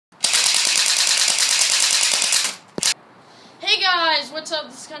what's up?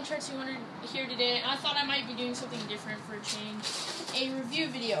 This is Contract 200 here today. I thought I might be doing something different for a change. A review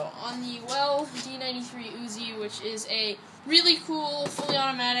video on the d93 Uzi, which is a really cool, fully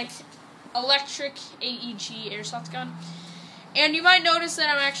automatic, electric AEG airsoft gun. And you might notice that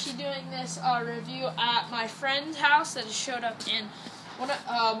I'm actually doing this review at my friend's house that has showed up in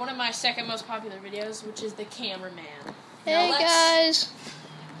one of my second most popular videos, which is the cameraman. Hey guys!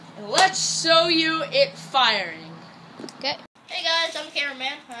 Let's show you it firing. Okay. Hey guys, I'm the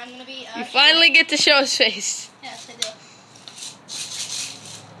cameraman. I'm gonna be. You finally get to show his face. Yes, I do.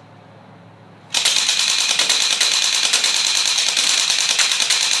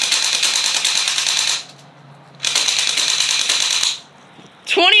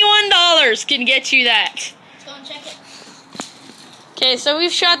 $21 can get you that. Let's go and check it. Okay, so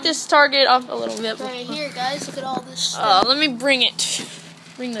we've shot this target up a little bit. Right here, guys. Look at all this stuff. Let me bring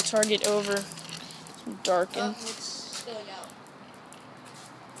the target over. Darken. It's going out.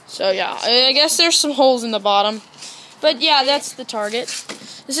 So yeah, I guess there's some holes in the bottom. But yeah, that's the target.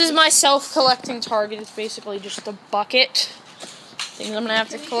 This is my self-collecting target. It's basically just a bucket. Things I'm gonna have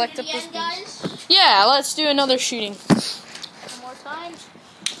to collect up this. Guys? Yeah, let's do another shooting. One more time.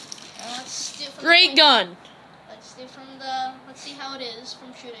 Let's do it from Great gun. Let's do from the. Let's see how it is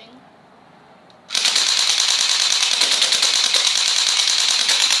from shooting.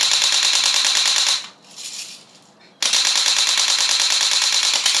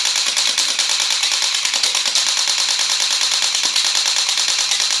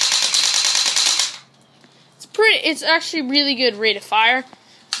 It's actually really good rate of fire.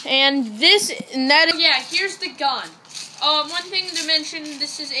 And yeah, here's the gun. One thing to mention,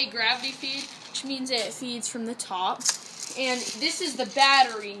 this is a gravity feed, which means it feeds from the top. And this is the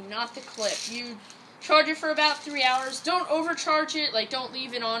battery, not the clip. You charge it for about 3 hours. Don't overcharge it, like don't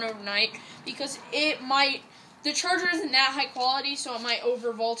leave it on overnight, because the charger isn't that high quality, so it might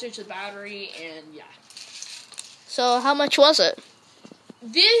over voltage the battery, and yeah. So how much was it?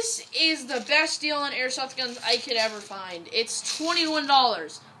 This is the best deal on airsoft guns I could ever find. It's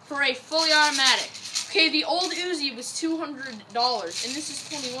 $21 for a fully automatic. Okay, the old Uzi was $200, and this is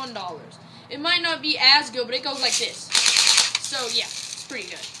 $21. It might not be as good, but it goes like this. So yeah, it's pretty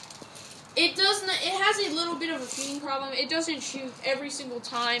good. It has a little bit of a feeding problem. It doesn't shoot every single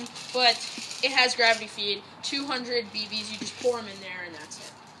time, but it has gravity feed. 200 BBs, you just pour them in there, and that's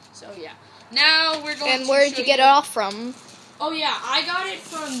it. So yeah. Now we're going to. And where did you get it off from? Oh yeah, I got it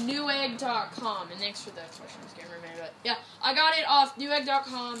from newegg.com, and thanks for that question, cameraman. But yeah, I got it off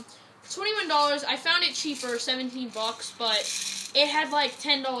newegg.com for $21. I found it cheaper, $17, but it had like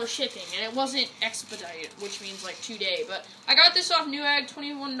 $10 shipping, and it wasn't expedited, which means like 2 days. But I got this off Newegg,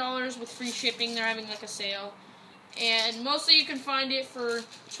 $21 with free shipping. They're having like a sale, and mostly you can find it for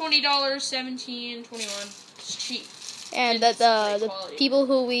 $20, $17, $21. It's cheap. And the people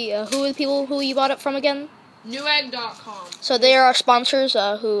who who are the people who you bought it from again? Newegg.com. So they are our sponsors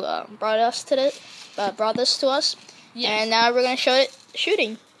who brought this to us. Yes. And now we're gonna show it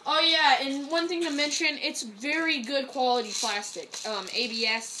shooting. Oh yeah, and one thing to mention, it's very good quality plastic.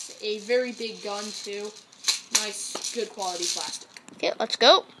 ABS, a very big gun too. Nice, good quality plastic. Okay, let's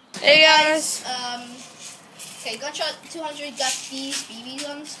go. Hey guys. Okay, Gunshot 200 got these BB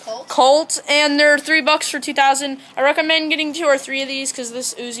guns, Colt, and they're $3 for 2,000. I recommend getting 2 or 3 of these because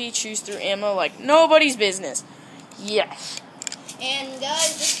this Uzi chews through ammo like nobody's business. Yes. And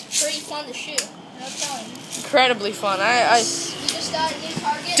guys, this is pretty fun to shoot. I'm telling you. Incredibly fun. We just got a new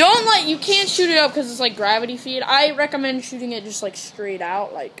target. You can't shoot it up because it's like gravity feed. I recommend shooting it just like straight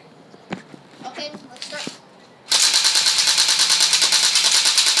out, like. Okay, let's start.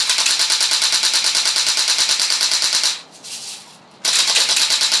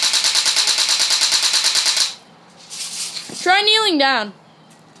 Try kneeling down.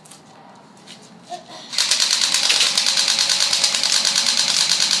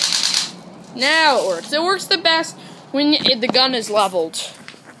 Now it works. It works the best when the gun is leveled.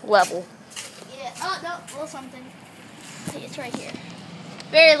 Level. Yeah. Oh, no. A little something. See, it's right here.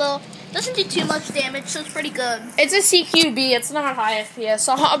 Very little. Doesn't do too much damage, so it's pretty good. It's a CQB. It's not high FPS.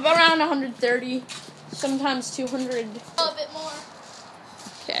 So around 130. Sometimes 200. A little bit more.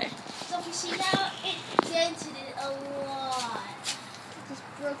 Okay. So if you see now, it dented it a lot. It just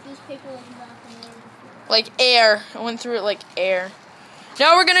broke this paper like nothing. Like air. I went through it like air.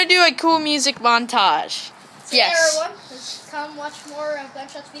 Now we're gonna do a cool music montage. So yes. Everyone, just come watch more of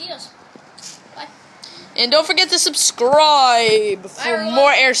Gunshots videos. Bye. And don't forget to subscribe for everyone.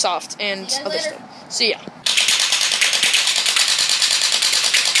 more airsoft and See you guys other later. stuff. See ya.